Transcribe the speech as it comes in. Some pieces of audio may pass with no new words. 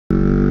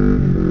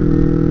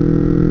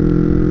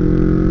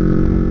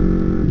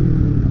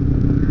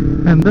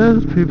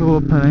And those people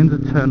were planning to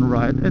turn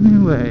right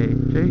anyway.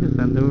 Jeez,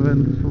 and they were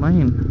in this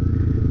lane.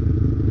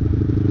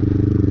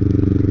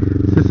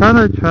 So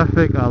Sunday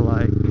traffic I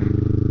like.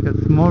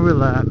 It's more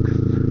relaxed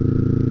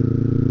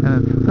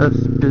and it's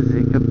less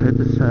busy compared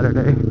to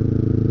Saturday.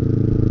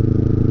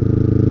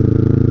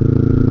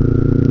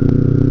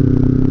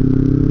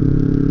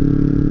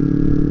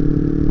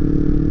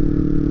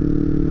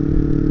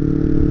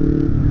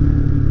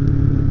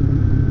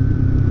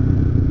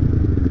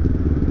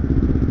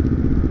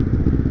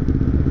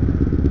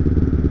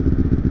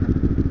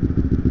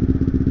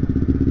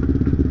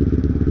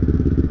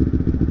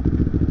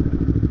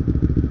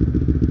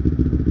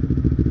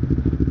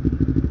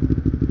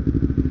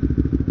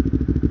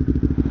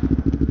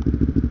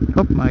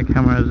 Hope my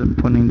camera isn't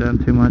pointing down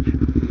too much.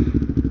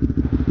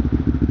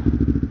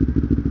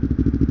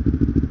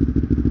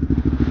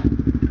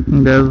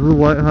 And there's the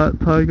white-heart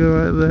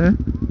tiger right there.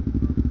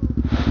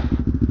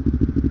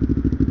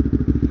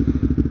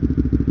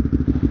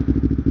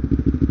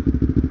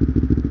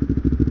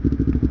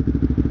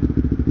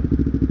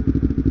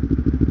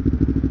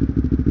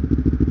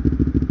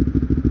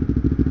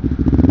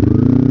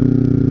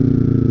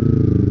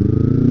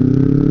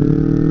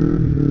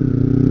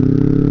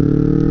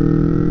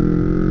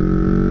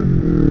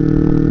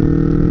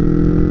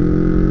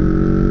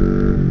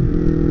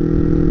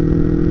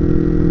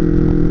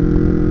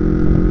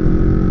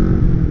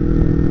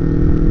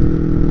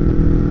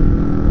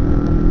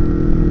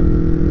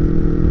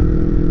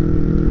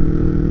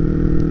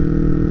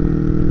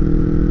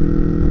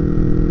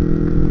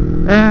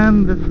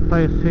 And this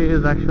place here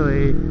is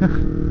actually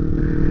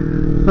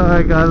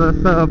sorry guys, I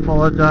so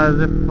apologize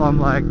if I'm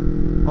like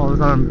all of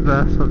a sudden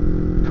burst of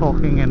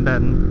talking and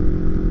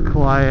then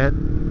quiet.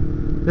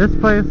 This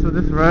place, or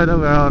this road that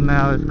we're on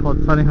now, is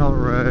called Sunny Holt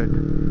Road.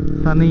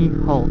 Sunny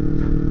Holt.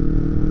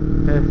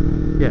 Yes,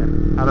 yeah,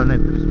 I don't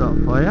need to spell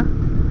it for you.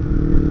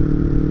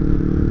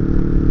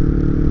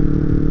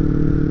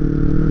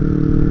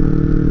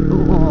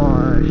 Oh,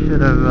 I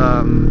should have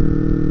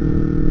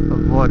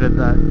avoided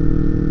that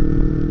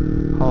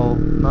hole.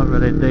 Not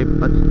really deep,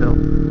 but still.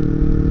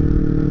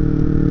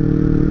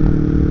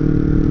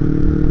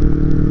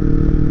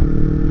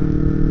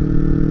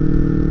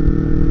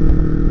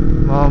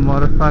 More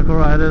motorcycle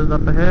riders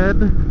up ahead.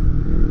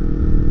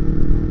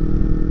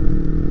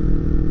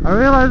 I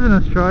realize in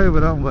Australia we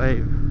don't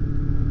wave.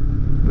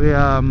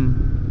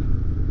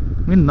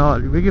 We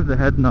nod. We give the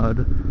head nod.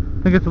 I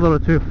think it's a little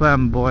too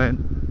flamboyant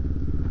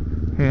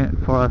here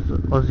for us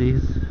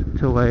Aussies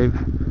to wave.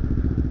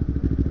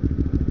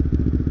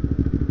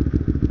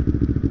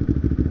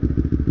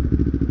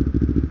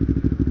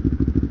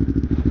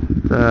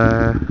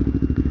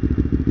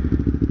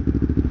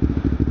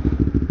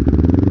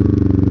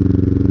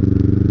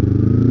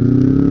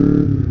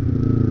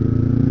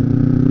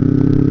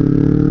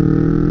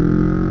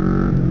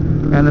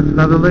 And it's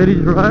another ladies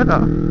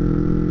rider.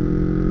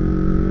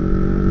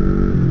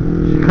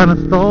 She kind of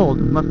stalled.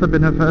 Must have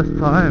been her first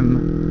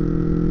time.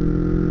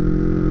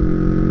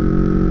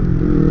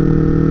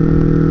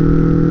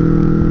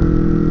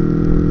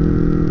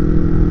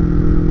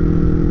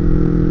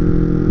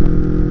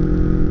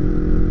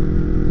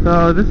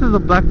 So this is the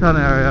Blacktown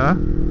area,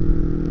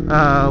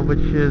 which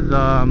is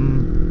I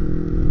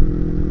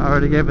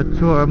already gave a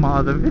tour in my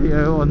other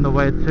video on the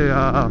way to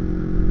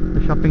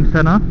the shopping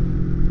centre.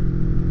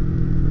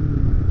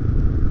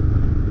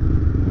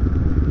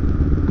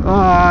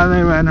 Oh,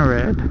 they ran a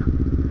red.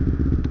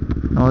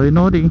 Naughty,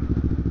 naughty.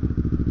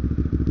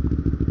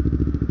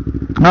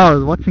 Oh, I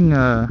was watching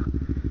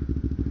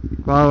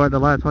while we're at the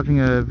lights, watching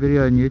a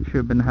video on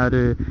YouTube on how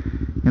to,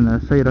 you know,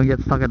 so you don't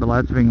get stuck at the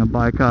lights being a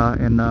biker,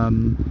 and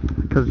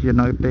because you're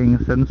not being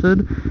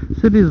censored.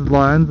 See these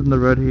lines in the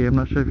road here? I'm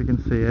not sure if you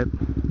can see it.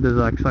 There's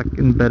like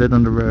embedded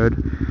on the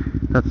road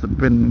that's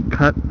been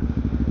cut.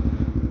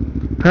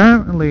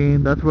 Apparently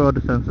that's where all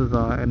the sensors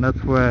are, and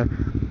that's where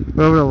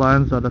wherever the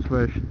lines are, that's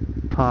where you should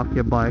park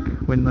your bike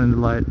when in the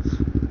lights.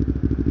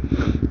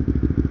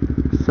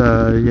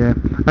 So yeah.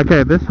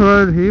 Okay, this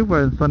road here,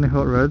 we're in Sunny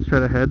Holt Road,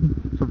 straight ahead.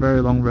 It's a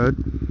very long road.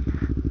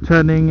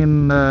 Turning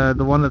in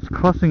the one that's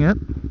crossing it,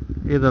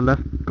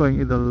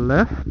 going either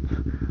left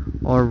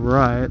or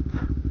right.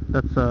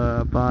 That's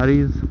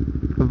Vardy's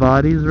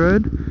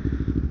Road.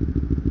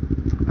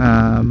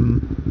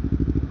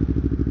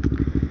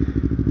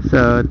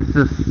 So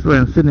we're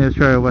in Sydney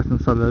Australia Western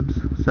Suburbs.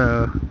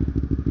 So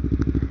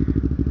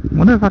I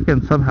wonder if I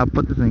can somehow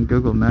put this in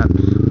Google Maps.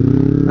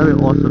 That'd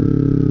be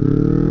awesome.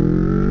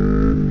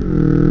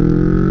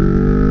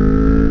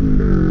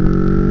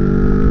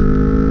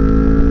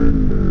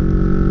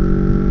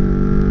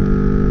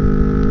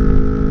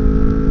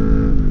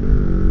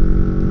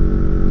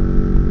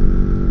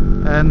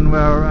 And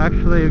we're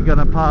actually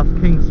gonna pass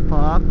Kings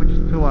Park, which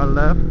is to our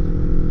left,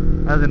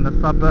 as in the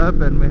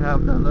suburb, and we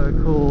have the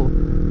local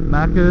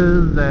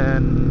Macca's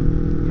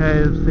and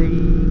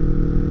KFC.